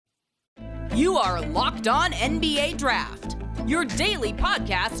You are Locked On NBA Draft, your daily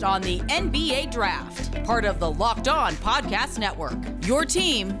podcast on the NBA Draft, part of the Locked On Podcast Network, your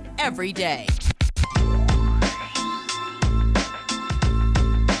team every day.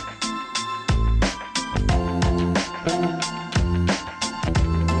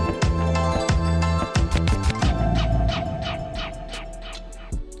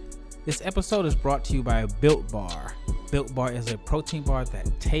 This episode is brought to you by Built Bar. Built Bar is a protein bar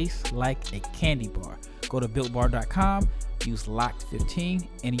that tastes like a candy bar. Go to BuiltBar.com, use LOCKED15,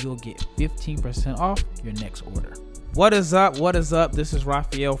 and you'll get 15% off your next order. What is up? What is up? This is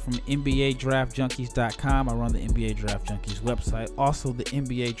Raphael from NBADraftJunkies.com. I run the NBA Draft Junkies website, also the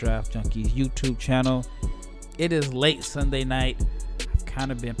NBA Draft Junkies YouTube channel. It is late Sunday night.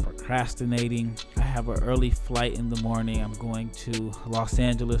 Kind of been procrastinating. I have an early flight in the morning. I'm going to Los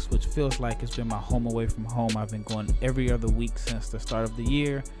Angeles, which feels like it's been my home away from home. I've been going every other week since the start of the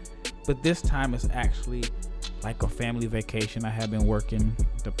year, but this time it's actually like a family vacation. I have been working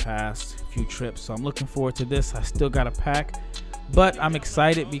the past few trips, so I'm looking forward to this. I still got to pack, but I'm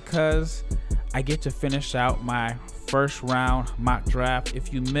excited because I get to finish out my first round mock draft.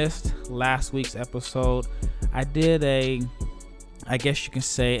 If you missed last week's episode, I did I guess you can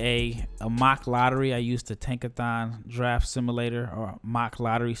say a mock lottery. I used the Tankathon draft simulator or mock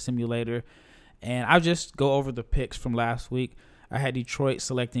lottery simulator. And I'll just go over the picks from last week. I had Detroit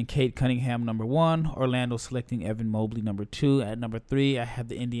selecting Cade Cunningham, number 1. Orlando selecting Evan Mobley, number 2. At number 3, I had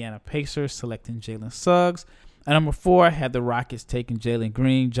the Indiana Pacers selecting Jalen Suggs. At number 4, I had the Rockets taking Jalen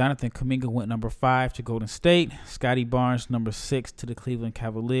Green. Jonathan Kuminga went number 5 to Golden State. Scotty Barnes, number 6 to the Cleveland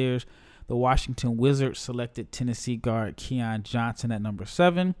Cavaliers. The Washington Wizards selected Tennessee guard Keon Johnson at number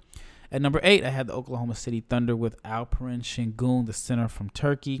 7. At number 8, I had the Oklahoma City Thunder with Alperen Şengün, the center from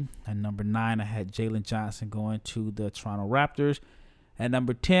Turkey. At number 9, I had Jalen Johnson going to the Toronto Raptors. At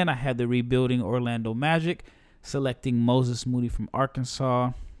number 10, I had the rebuilding Orlando Magic selecting Moses Moody from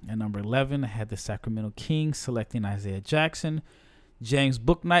Arkansas. At number 11, I had the Sacramento Kings selecting Isaiah Jackson. James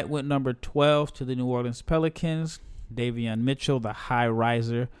Bouknight went number 12 to the New Orleans Pelicans. Davion Mitchell, the high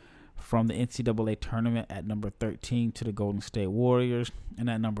riser from the NCAA tournament, at number 13 to the Golden State Warriors.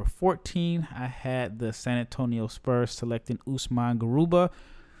 And at number 14, I had the San Antonio Spurs selecting Usman Garuba,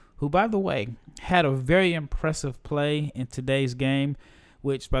 who, by the way, had a very impressive play in today's game,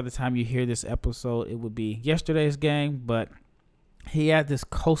 which by the time you hear this episode, it would be yesterday's game. But he had this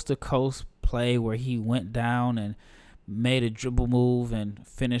coast-to-coast play where he went down and made a dribble move and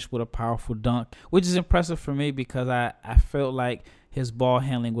finished with a powerful dunk, which is impressive for me because I felt like his ball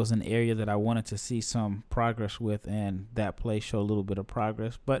handling was an area that I wanted to see some progress with, and that play showed a little bit of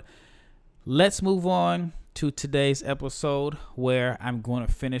progress. But let's move on to today's episode, where I'm going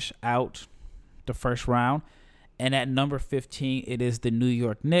to finish out the first round. And at number 15, it is the New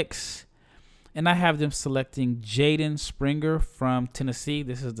York Knicks. And I have them selecting Jaden Springer from Tennessee.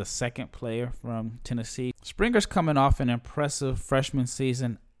 This is the second player from Tennessee. Springer's coming off an impressive freshman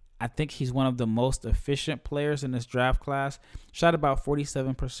season. I think he's one of the most efficient players in this draft class. Shot about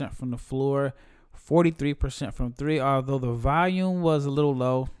 47% from the floor, 43% from 3, although the volume was a little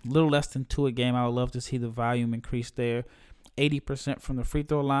low, a little less than 2 a game. I would love to see the volume increase there. 80% from the free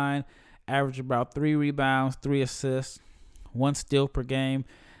throw line, average about 3 rebounds, 3 assists, 1 steal per game.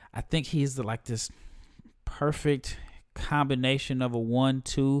 I think he's this perfect combination of a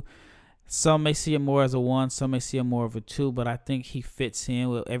 1-2. Some may see him more as a 1, some may see him more of a 2, but I think he fits in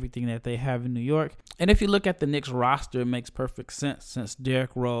with everything that they have in New York. And if you look at the Knicks roster, it makes perfect sense since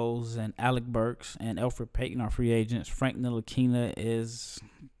Derrick Rose and Alec Burks and Elfrid Payton are free agents. Frank Ntilikina is,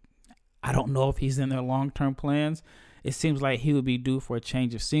 I don't know if he's in their long-term plans. It seems like he would be due for a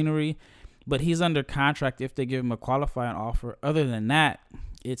change of scenery, but he's under contract if they give him a qualifying offer. Other than that,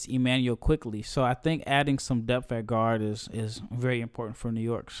 it's Emmanuel Quickley. So I think adding some depth at guard is very important for New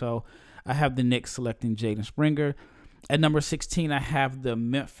York. So I have the Knicks selecting Jaden Springer. At number 16, I have the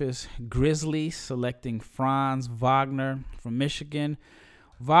Memphis Grizzlies selecting Franz Wagner from Michigan.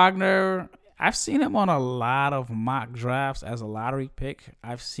 Wagner, I've seen him on a lot of mock drafts as a lottery pick.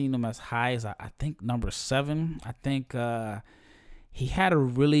 I've seen him as high as, I think, number 7. I think he had a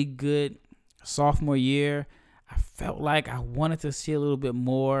really good sophomore year. I felt like I wanted to see a little bit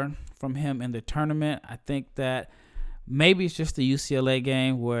more from him in the tournament. I think that maybe it's just the UCLA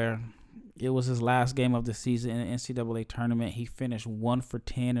game where it was his last game of the season in the NCAA tournament. He finished 1 for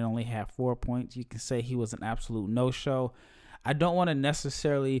 10 and only had 4 points. You can say he was an absolute no-show. I don't want to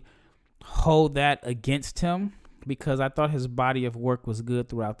necessarily hold that against him because I thought his body of work was good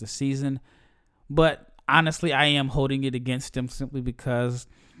throughout the season. But honestly, I am holding it against him simply because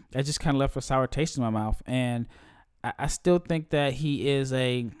I just kind of left a sour taste in my mouth. And I still think that he is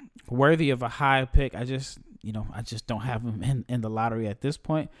a worthy of a high pick. I just don't have him in the lottery at this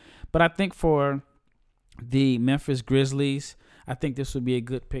point. But I think for the Memphis Grizzlies, I think this would be a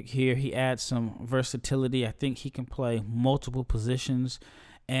good pick here. He adds some versatility. I think he can play multiple positions.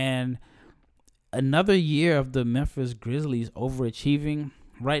 And another year of the Memphis Grizzlies overachieving.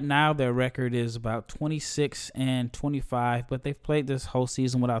 Right now, their record is about 26-25, but they've played this whole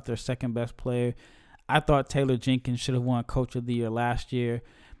season without their second best player. I thought Taylor Jenkins should have won Coach of the Year last year.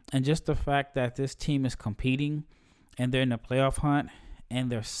 And just the fact that this team is competing and they're in the playoff hunt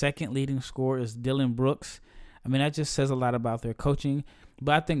and their second leading scorer is Dylan Brooks, I mean, that just says a lot about their coaching.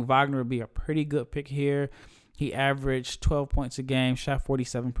 But I think Wagner would be a pretty good pick here. He averaged 12 points a game, shot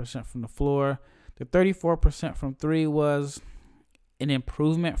 47% from the floor. The 34% from three was an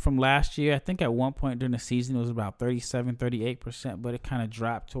improvement from last year. I think at one point during the season it was about 37-38%, but it kind of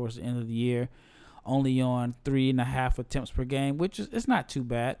dropped towards the end of the year, only on 3.5 attempts per game, which is it's not too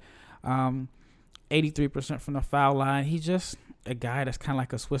bad. 83% from the foul line. He's just a guy that's kind of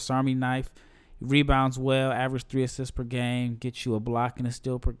like a Swiss Army knife. He rebounds well, average 3 assists per game, gets you a block and a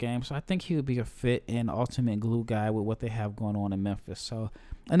steal per game. So I think he would be a fit and ultimate glue guy with what they have going on in Memphis. So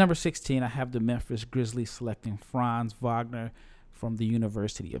at number 16, I have the Memphis Grizzlies selecting Franz Wagner from the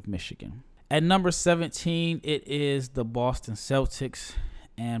University of Michigan. At number 17, it is the Boston Celtics.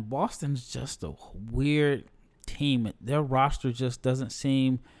 And Boston's just a weird team. Their roster just doesn't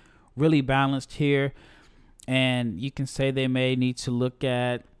seem really balanced here. And you can say they may need to look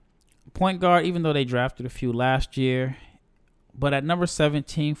at point guard, even though they drafted a few last year. But at number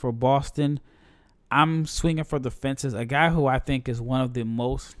 17 for Boston, I'm swinging for the fences. A guy who I think is one of the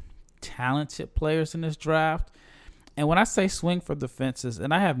most talented players in this draft. And when I say swing for the fences,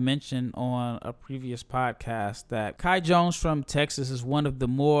 and I have mentioned on a previous podcast that Kai Jones from Texas is one of the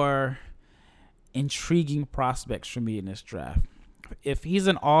more intriguing prospects for me in this draft. If he's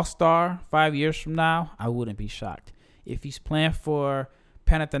an all-star 5 years from now, I wouldn't be shocked. If he's playing for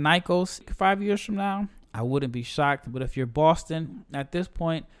Panathinaikos 5 years from now, I wouldn't be shocked. But if you're Boston at this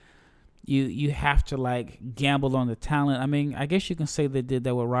point, you have to like gamble on the talent. I mean, I guess you can say they did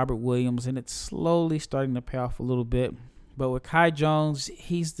that with Robert Williams, and it's slowly starting to pay off a little bit. But with Kai Jones,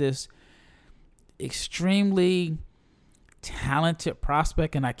 he's this extremely talented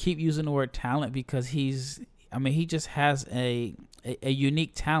prospect, and I keep using the word talent because he just has a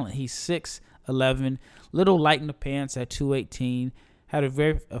unique talent. He's 6'11", little light in the pants at 218, had a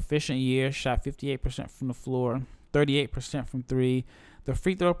very efficient year, shot 58% from the floor, 38% from three. The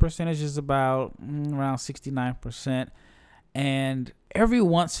free throw percentage is about around 69%. And every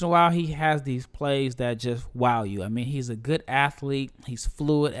once in a while, he has these plays that just wow you. I mean, he's a good athlete. He's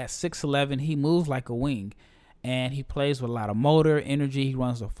fluid. At 6'11", he moves like a wing. And he plays with a lot of motor, energy. He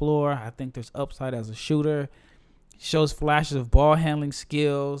runs the floor. I think there's upside as a shooter. Shows flashes of ball handling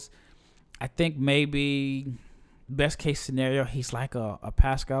skills. I think maybe best case scenario, he's like a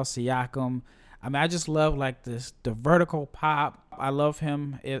Pascal Siakam. I mean, I just love like the vertical pop. I love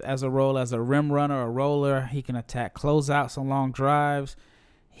him as a role as a rim runner, a roller. He can attack closeouts on long drives.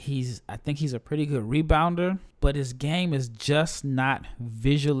 I think he's a pretty good rebounder, but his game is just not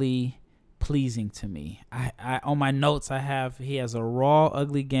visually pleasing to me. I on my notes I have he has a raw,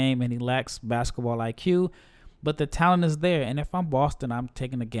 ugly game and he lacks basketball IQ, but the talent is there. And if I'm Boston, I'm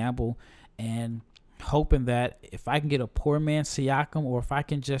taking a gamble and hoping that if I can get a poor man Siakam, or if I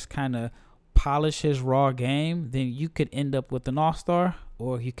can just kind of polish his raw game, then you could end up with an all-star,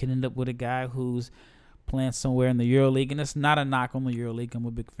 or you can end up with a guy who's playing somewhere in the EuroLeague. And it's not a knock on the EuroLeague. I'm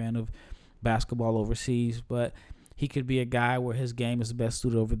a big fan of basketball overseas, but he could be a guy where his game is best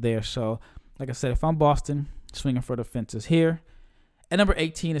suited over there. So, like I said, if I'm Boston, swinging for the fences here. At number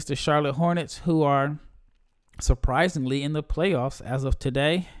 18 is the Charlotte Hornets, who are surprisingly in the playoffs as of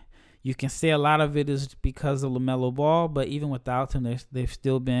today. You can say a lot of it is because of LaMelo Ball, but even without him, they've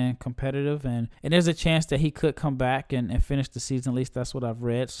still been competitive. And there's a chance that he could come back and finish the season. At least that's what I've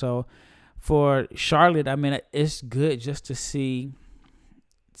read. So for Charlotte, I mean, it's good just to see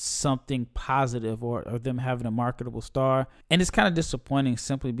something positive or them having a marketable star. And it's kind of disappointing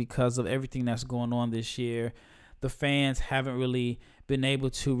simply because of everything that's going on this year. The fans haven't really been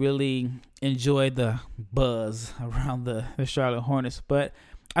able to really enjoy the buzz around the Charlotte Hornets. But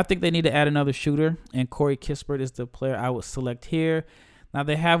I think they need to add another shooter, and Corey Kispert is the player I would select here. Now,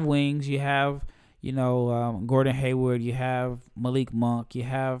 they have wings. You have, Gordon Hayward. You have Malik Monk. You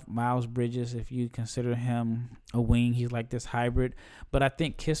have Miles Bridges, if you consider him a wing. He's like this hybrid. But I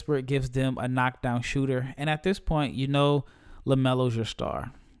think Kispert gives them a knockdown shooter. And at this point, LaMelo's your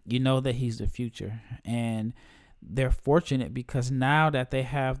star. You know that he's the future. And they're fortunate because now that they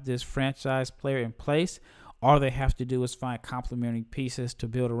have this franchise player in place, All they have to do is find complementary pieces to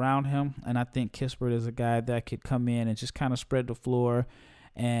build around him. And I think Kispert is a guy that could come in and just kind of spread the floor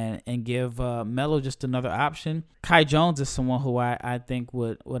and give Melo just another option. Kai Jones is someone who I think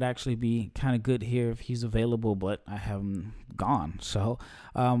would actually be kind of good here if he's available, but I have him gone. So,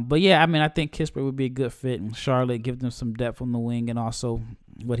 but yeah, I mean, I think Kispert would be a good fit in Charlotte, give them some depth on the wing, and also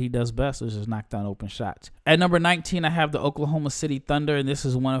what he does best is just knock down open shots. At number 19, I have the Oklahoma City Thunder, and this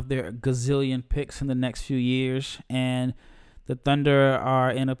is one of their gazillion picks in the next few years. And the Thunder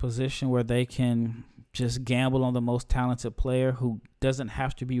are in a position where they can just gamble on the most talented player who doesn't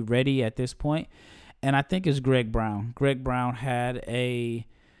have to be ready at this point. And I think it's Greg Brown. Greg Brown had a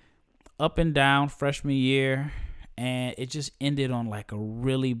up and down freshman year, and it just ended on like a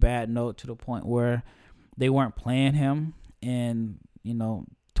really bad note to the point where they weren't playing him and,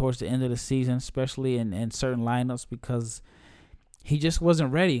 towards the end of the season, especially in certain lineups, because he just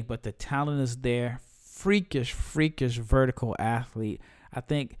wasn't ready. But the talent is there. Freakish vertical athlete. I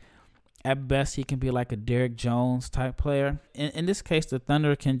think at best, he can be like a Derrick Jones type player. In this case, the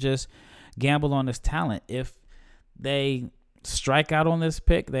Thunder can just gamble on his talent. If they strike out on this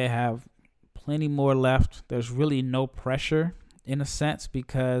pick, they have plenty more left. There's really no pressure in a sense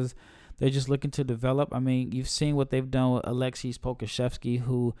because they're just looking to develop. I mean, you've seen what they've done with Alexis Pokusevski,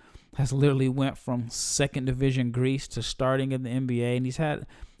 who has literally went from second division Greece to starting in the NBA, and he's had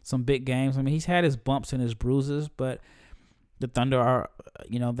some big games. I mean, he's had his bumps and his bruises, but the Thunder are,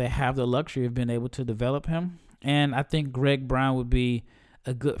 they have the luxury of being able to develop him. And I think Greg Brown would be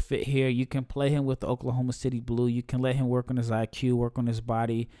a good fit here. You can play him with the Oklahoma City Blue. You can let him work on his IQ, work on his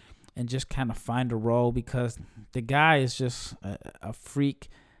body, and just kind of find a role because the guy is just a freak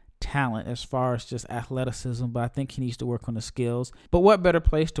talent as far as just athleticism, but I think he needs to work on the skills. But what better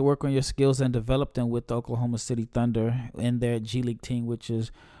place to work on your skills and develop them with the Oklahoma City Thunder and their G League team, which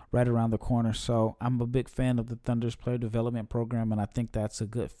is right around the corner. So I'm a big fan of the Thunder's player development program, and I think that's a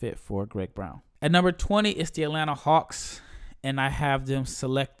good fit for Greg Brown. At number 20 is the Atlanta Hawks, and I have them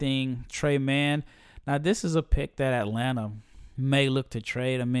selecting Tre Mann. Now, this is a pick that Atlanta may look to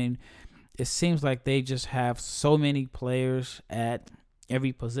trade. I mean, it seems like they just have so many players at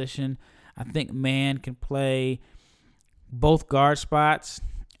every position. I think Mann can play both guard spots,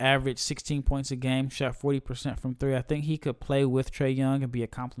 average 16 points a game, shot 40% from three. I think he could play with Trae Young and be a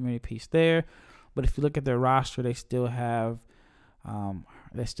complementary piece there. But if you look at their roster, they still have Kevin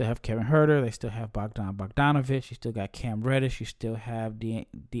Huerter. They still have Bogdan Bogdanović. You still got Cam Reddish. You still have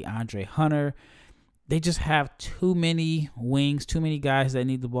DeAndre Hunter. They just have too many wings, too many guys that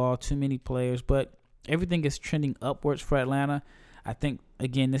need the ball, too many players. But everything is trending upwards for Atlanta. I think,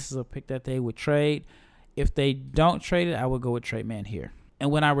 again, this is a pick that they would trade. If they don't trade it, I would go with Tre Mann here. And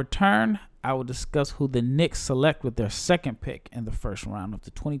when I return, I will discuss who the Knicks select with their second pick in the first round of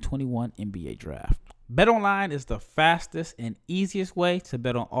the 2021 NBA Draft. BetOnline is the fastest and easiest way to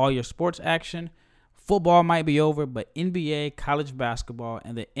bet on all your sports action. Football might be over, but NBA, college basketball,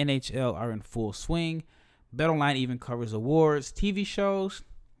 and the NHL are in full swing. BetOnline even covers awards, TV shows,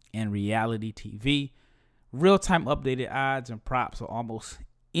 and reality TV. Real-time updated odds and props on almost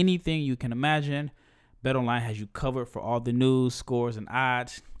anything you can imagine. BetOnline has you covered for all the news, scores, and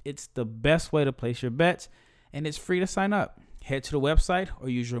odds. It's the best way to place your bets, and it's free to sign up. Head to the website or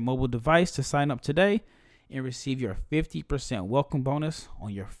use your mobile device to sign up today and receive your 50% welcome bonus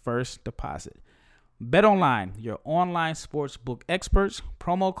on your first deposit. BetOnline, your online sportsbook experts.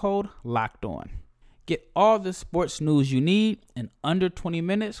 Promo code LOCKEDON. Get all the sports news you need in under 20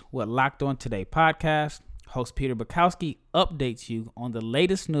 minutes with Locked On Today podcast. Host Peter Bukowski updates you on the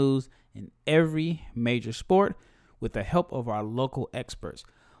latest news in every major sport with the help of our local experts.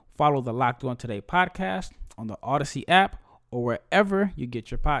 Follow the Locked On Today podcast on the Odyssey app or wherever you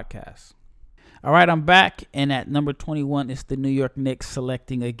get your podcasts. All right, I'm back, and at number 21 is the New York Knicks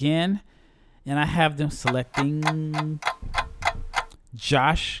selecting again, and I have them selecting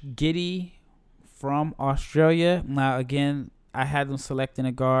Josh Giddey from Australia. Now, again, I had them selecting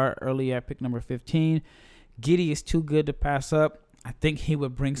a guard earlier at pick number 15. Giddey is too good to pass up. I think he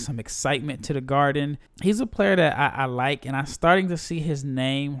would bring some excitement to the Garden. He's a player that I like, and I'm starting to see his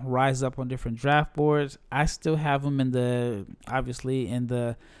name rise up on different draft boards. I still have him in the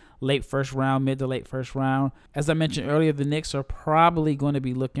late first round, mid to late first round. As I mentioned earlier, the Knicks are probably going to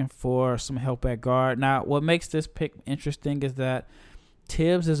be looking for some help at guard. Now, what makes this pick interesting is that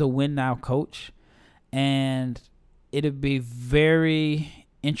Tibbs is a win-now coach, and it'd be very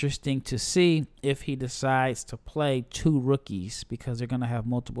interesting to see if he decides to play two rookies because they're going to have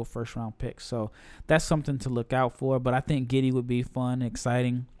multiple first-round picks. So that's something to look out for, but I think Giddey would be fun and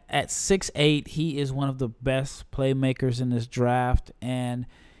exciting. At 6'8", he is one of the best playmakers in this draft, and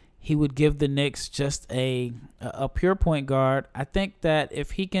he would give the Knicks just a pure point guard. I think that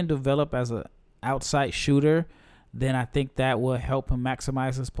if he can develop as an outside shooter, then I think that will help him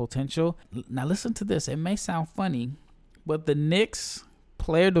maximize his potential. Now listen to this. It may sound funny, but the Knicks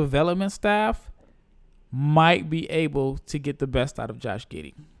player development staff might be able to get the best out of Josh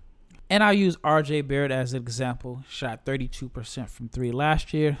Giddey. And I'll use RJ Barrett as an example. Shot 32% from three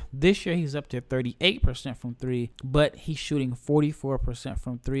last year. This year he's up to 38% from three, but he's shooting 44%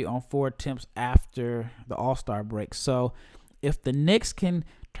 from three on 4 attempts after the All-Star break. So if the Knicks can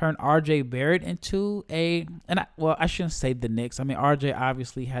turn RJ Barrett into I shouldn't say the Knicks. I mean, RJ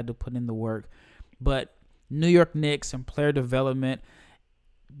obviously had to put in the work, but New York Knicks and player development,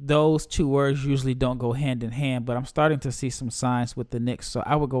 those two words usually don't go hand in hand, but I'm starting to see some signs with the Knicks, so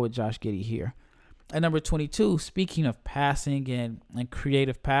I would go with Josh Giddey here. At number 22, speaking of passing and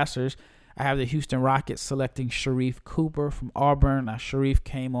creative passers, I have the Houston Rockets selecting Sharife Cooper from Auburn. Now, Sharife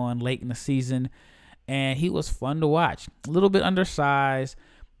came on late in the season, and he was fun to watch. A little bit undersized,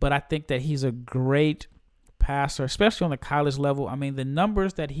 but I think that he's a great passer, especially on the college level. I mean, the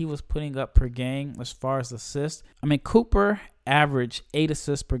numbers that he was putting up per game as far as assists. I mean, Cooper averaged 8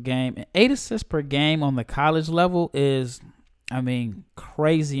 assists per game. And 8 assists per game on the college level is,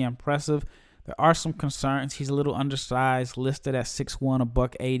 crazy impressive. There are some concerns. He's a little undersized, listed at 6'1",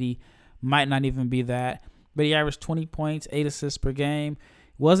 $180. Might not even be that. But he averaged 20 points, 8 assists per game.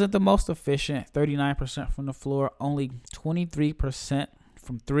 Wasn't the most efficient, 39% from the floor, only 23%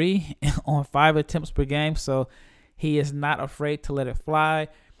 from three on 5 attempts per game. So he is not afraid to let it fly.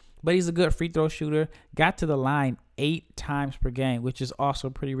 But he's a good free throw shooter. Got to the line 8 times per game, which is also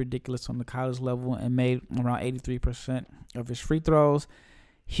pretty ridiculous on the college level, and made around 83% of his free throws.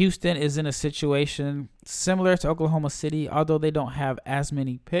 Houston is in a situation similar to Oklahoma City, although they don't have as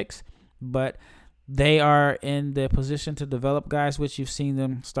many picks, but they are in the position to develop guys, which you've seen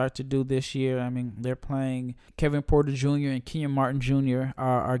them start to do this year. I mean, they're playing Kevin Porter Jr. and Kenyon Martin Jr.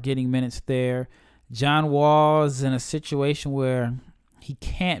 are getting minutes there. John Wall is in a situation where he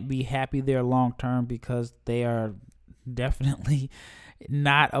can't be happy there long term because they are definitely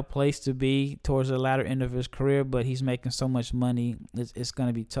not a place to be towards the latter end of his career, but he's making so much money. It's going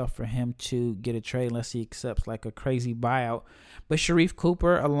to be tough for him to get a trade unless he accepts like a crazy buyout. But Sharife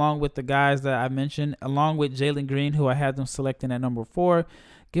Cooper, along with the guys that I mentioned, along with Jalen Green, who I had them selecting at number 4,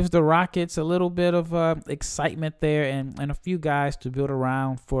 gives the Rockets a little bit of excitement there and a few guys to build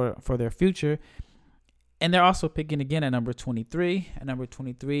around for their future. And they're also picking again at number 23. At number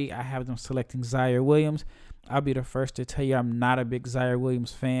 23, I have them selecting Ziaire Williams. I'll be the first to tell you I'm not a big Ziaire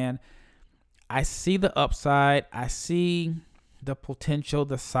Williams fan. I see the upside. I see the potential,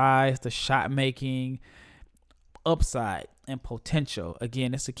 the size, the shot making, upside and potential.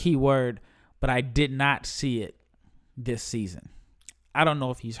 Again, it's a key word, but I did not see it this season. I don't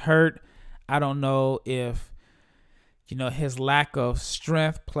know if he's hurt. I don't know if his lack of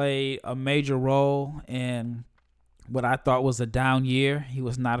strength played a major role in what I thought was a down year. He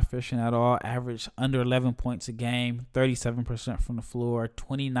was not efficient at all. Averaged under 11 points a game, 37% from the floor,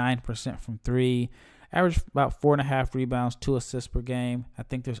 29% from three. Averaged about 4.5 rebounds, 2 assists per game. I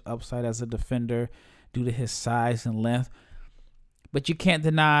think there's upside as a defender due to his size and length. But you can't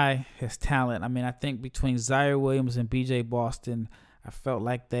deny his talent. I mean, I think between Ziaire Williams and B.J. Boston, I felt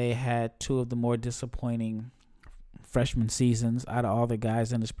like they had 2 of the more disappointing freshman seasons out of all the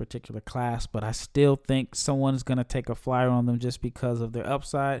guys in this particular class, but I still think someone's going to take a flyer on them just because of their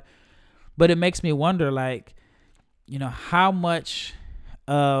upside. But it makes me wonder, how much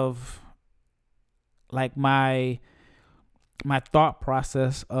of my thought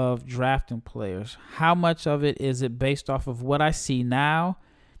process of drafting players, how much of it is it based off of what I see now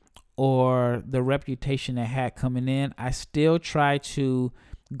or the reputation they had coming in? I still try to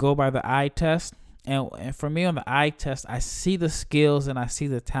go by the eye test. And for me on the eye test, I see the skills and I see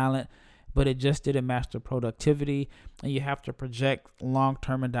the talent, but it just didn't match the productivity. And you have to project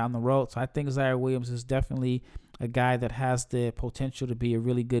long-term and down the road. So I think Ziaire Williams is definitely a guy that has the potential to be a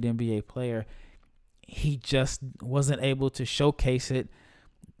really good NBA player. He just wasn't able to showcase it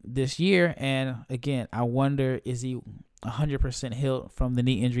this year. And again, I wonder, is he 100% healed from the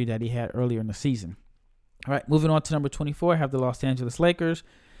knee injury that he had earlier in the season? All right, moving on to number 24, I have the Los Angeles Lakers.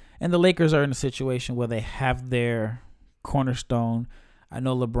 And the Lakers are in a situation where they have their cornerstone. I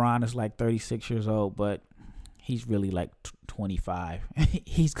know LeBron is like 36 years old, but he's really like 25.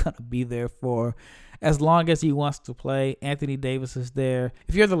 He's going to be there for as long as he wants to play. Anthony Davis is there.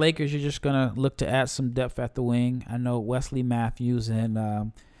 If you're the Lakers, you're just going to look to add some depth at the wing. I know Wesley Matthews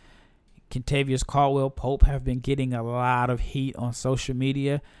and Kentavious Caldwell-Pope have been getting a lot of heat on social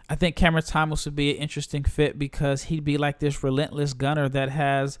media. I think Cameron Thomas would be an interesting fit because he'd be like this relentless gunner that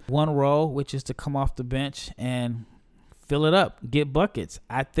has one role, which is to come off the bench and fill it up, get buckets.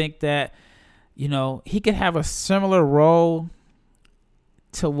 I think that, he could have a similar role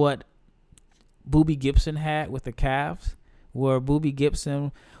to what Boobie Gibson had with the Cavs, where Boobie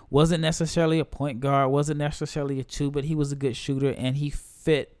Gibson wasn't necessarily a point guard, wasn't necessarily a two, but he was a good shooter, and he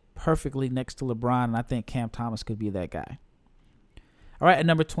fit perfectly next to LeBron, and I think Cam Thomas could be that guy. All right, at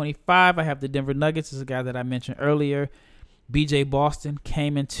number 25, I have the Denver Nuggets. This is a guy that I mentioned earlier. B.J. Boston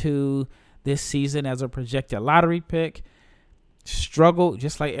came into this season as a projected lottery pick. Struggled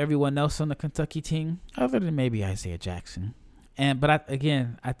just like everyone else on the Kentucky team, other than maybe Isaiah Jackson. But I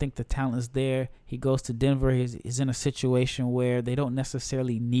think the talent is there. He goes to Denver. He's in a situation where they don't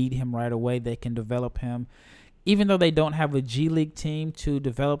necessarily need him right away. They can develop him. Even though they don't have a G League team to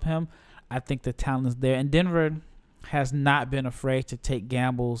develop him, I think the talent is there. And Denver has not been afraid to take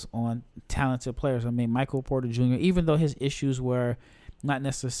gambles on talented players. I mean, Michael Porter Jr., even though his issues were not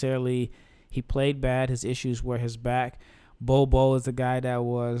necessarily he played bad, his issues were his back. Bobo is a guy that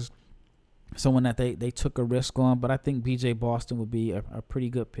was someone that they took a risk on, but I think B.J. Boston would be a pretty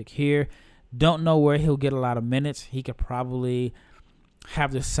good pick here. Don't know where he'll get a lot of minutes. He could probably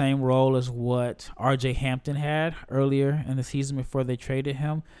have the same role as what R.J. Hampton had earlier in the season before they traded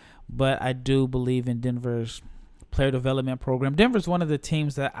him, but I do believe in Denver's player development program. Denver's one of the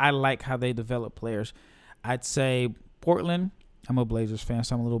teams that I like how they develop players. I'd say Portland, I'm a Blazers fan,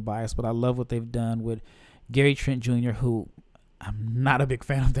 so I'm a little biased, but I love what they've done with Gary Trent Jr., who I'm not a big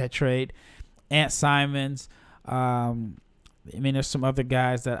fan of that trade. Ant Simons. There's some other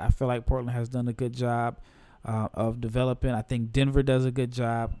guys that I feel like Portland has done a good job of developing. I think Denver does a good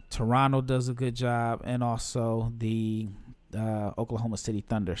job. Toronto does a good job. And also the Oklahoma City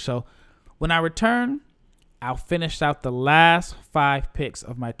Thunder. So when I return, I'll finish out the last 5 picks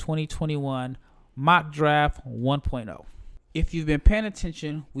of my 2021 Mock Draft 1.0. If you've been paying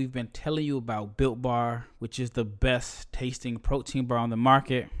attention, we've been telling you about Built Bar, which is the best tasting protein bar on the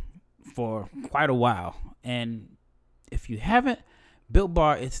market for quite a while. And if you haven't, Built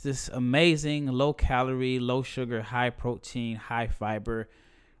Bar, it's this amazing low calorie, low sugar, high protein, high fiber,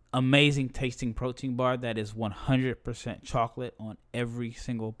 amazing tasting protein bar that is 100% chocolate on every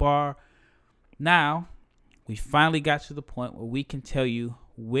single bar. Now, we finally got to the point where we can tell you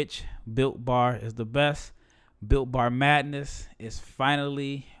which Built Bar is the best. Built Bar Madness is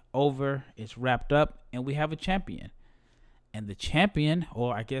finally over. It's wrapped up, and we have a champion. And the champion,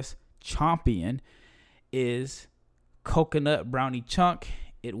 or I guess champion, is Coconut Brownie Chunk.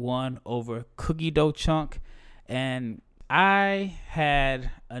 It won over Cookie Dough Chunk. And I had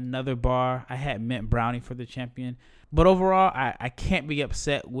another bar. I had Mint Brownie for the champion. But overall, I can't be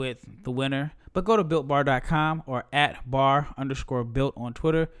upset with the winner. But go to BuiltBar.com or @bar_built on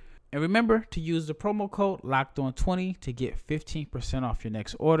Twitter. And remember to use the promo code LOCKEDON20 to get 15% off your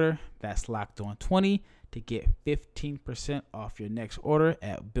next order. That's LOCKEDON20 to get 15% off your next order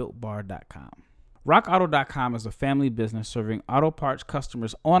at BuiltBar.com. RockAuto.com is a family business serving auto parts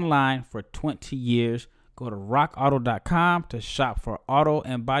customers online for 20 years. Go to RockAuto.com to shop for auto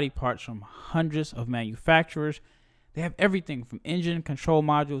and body parts from hundreds of manufacturers. They have everything from engine control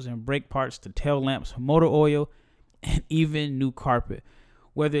modules and brake parts to tail lamps, motor oil, and even new carpet.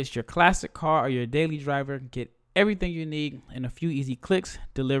 Whether it's your classic car or your daily driver, get everything you need in a few easy clicks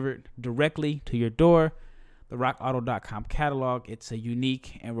delivered directly to your door. The RockAuto.com catalog, it's a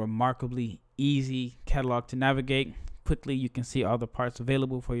unique and remarkably easy catalog to navigate. Quickly, you can see all the parts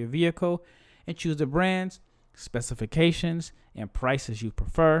available for your vehicle and choose the brands, specifications, and prices you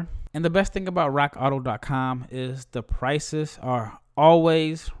prefer. And the best thing about RockAuto.com is the prices are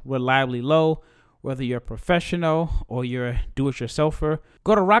always reliably low. Whether you're a professional or you're a do-it-yourselfer,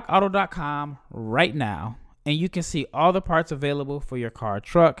 go to rockauto.com right now, and you can see all the parts available for your car or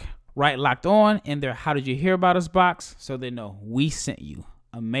truck. Right Locked On in their How Did You Hear About Us box, so they know we sent you.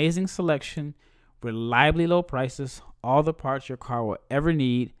 Amazing selection, reliably low prices, all the parts your car will ever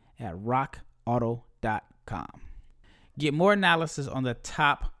need at rockauto.com. Get more analysis on the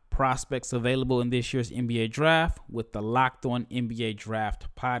top prospects available in this year's NBA draft with the Locked On NBA Draft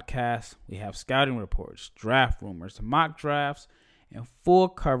podcast. We have scouting reports, draft rumors, mock drafts, and full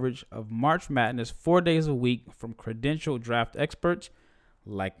coverage of March Madness 4 days a week from credentialed draft experts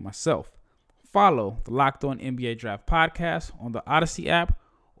like myself. Follow the Locked On NBA Draft podcast on the Odyssey app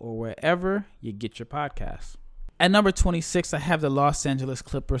or wherever you get your podcasts. At number 26, I have the Los Angeles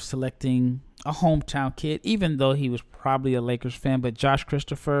Clippers selecting a hometown kid, even though he was probably a Lakers fan, but Josh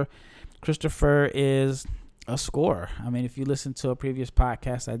Christopher. Christopher is a scorer. I mean, if you listen to a previous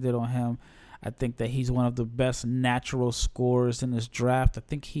podcast I did on him, I think that he's one of the best natural scorers in this draft. I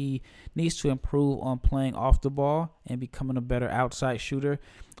think he needs to improve on playing off the ball and becoming a better outside shooter.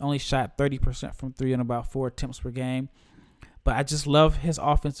 Only shot 30% from three in about 4 attempts per game. But I just love his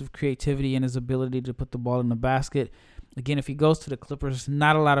offensive creativity and his ability to put the ball in the basket. Again, if he goes to the Clippers,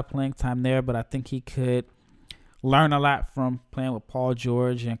 not a lot of playing time there, but I think he could learn a lot from playing with Paul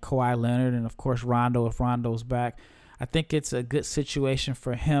George and Kawhi Leonard and, of course, Rondo if Rondo's back. I think it's a good situation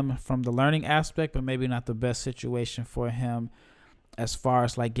for him from the learning aspect, but maybe not the best situation for him as far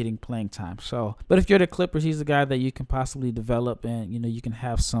as like getting playing time. So, but if you're the Clippers, he's a guy that you can possibly develop, and you can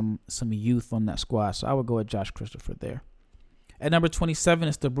have some youth on that squad. So I would go with Josh Christopher there. At number 27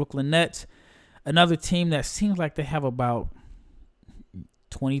 is the Brooklyn Nets, another team that seems like they have about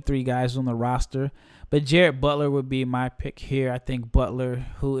 23 guys on the roster. But Jared Butler would be my pick here. I think Butler,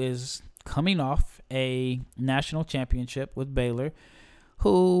 who is coming off a national championship with Baylor,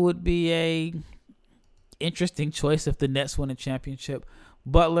 who would be a interesting choice if the Nets win a championship.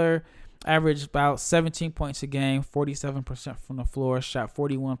 Butler averaged about 17 points a game, 47% from the floor, shot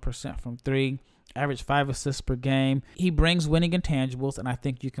 41% from three, averaged 5 assists per game. He brings winning intangibles, and I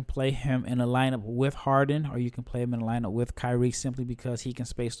think you can play him in a lineup with Harden, or you can play him in a lineup with Kyrie simply because he can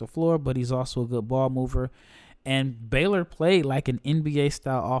space the floor, but he's also a good ball mover. And Baylor played like an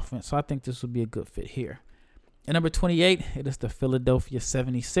NBA-style offense, so I think this would be a good fit here. At number 28, it is the Philadelphia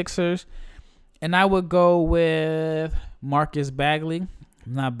 76ers. And I would go with Marcus Bagley.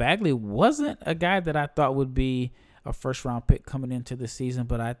 Now, Bagley wasn't a guy that I thought would be a first-round pick coming into the season,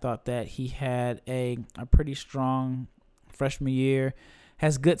 but I thought that he had a pretty strong freshman year,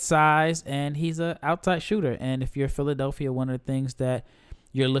 has good size, and he's an outside shooter. And if you're Philadelphia, one of the things that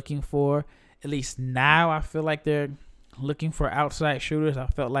you're looking for, at least now, I feel like they're looking for outside shooters. I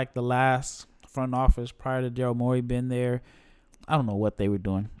felt like the last front office prior to Daryl Morey being there, I don't know what they were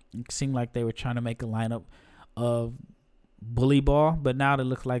doing. It seemed like they were trying to make a lineup of bully ball, but now they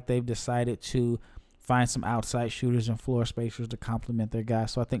look like they've decided to find some outside shooters and floor spacers to complement their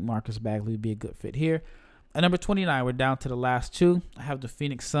guys. So I think Marcus Bagley would be a good fit here. At number 29, we're down to the last two. I have the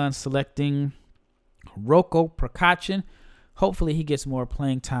Phoenix Suns selecting Roko Prkačin. Hopefully he gets more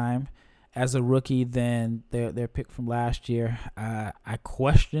playing time as a rookie than their pick from last year. I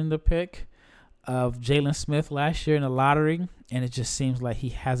questioned the pick of Jalen Smith last year in the lottery, and it just seems like he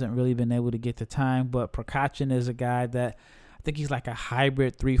hasn't really been able to get the time. But Prkačin is a guy that I think he's like a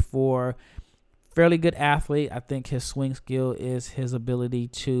hybrid 3-4, fairly good athlete. I think his swing skill is his ability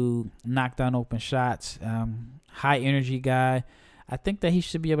to knock down open shots. High energy guy. I think that he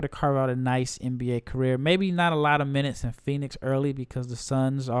should be able to carve out a nice NBA career. Maybe not a lot of minutes in Phoenix early because the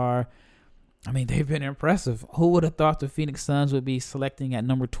Suns are, they've been impressive. Who would have thought the Phoenix Suns would be selecting at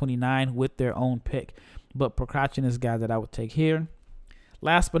number 29 with their own pick? But Prkačin is a guy that I would take here.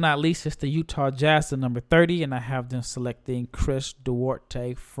 Last but not least, it's the Utah Jazz at number 30, and I have them selecting Chris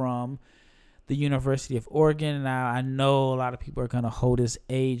Duarte from the University of Oregon. Now, I know a lot of people are going to hold his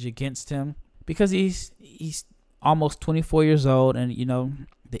age against him because he's almost 24 years old, and,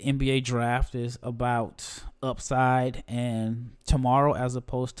 the NBA draft is about upside and tomorrow as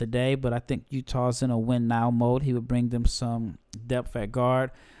opposed to today, but I think Utah's in a win-now mode. He would bring them some depth at guard.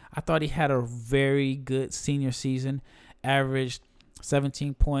 I thought he had a very good senior season, averaged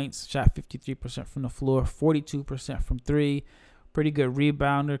 17 points, shot 53% from the floor, 42% from three, pretty good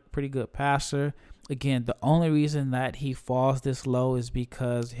rebounder, pretty good passer. Again, the only reason that he falls this low is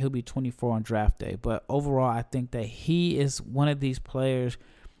because he'll be 24 on draft day. But overall, I think that he is one of these players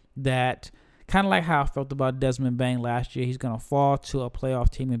that, kind of like how I felt about Desmond Bane last year, he's going to fall to a playoff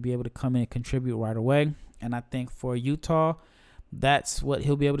team and be able to come in and contribute right away. And I think for Utah, that's what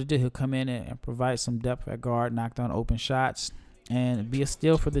he'll be able to do. He'll come in and provide some depth at guard, knock down open shots, and be a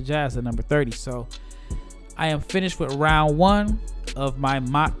steal for the Jazz at number 30. So I am finished with round one of my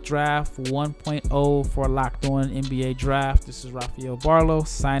mock draft 1.0 for Locked On NBA Draft. This is Rafael Barlow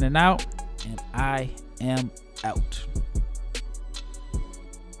signing out, and I am out.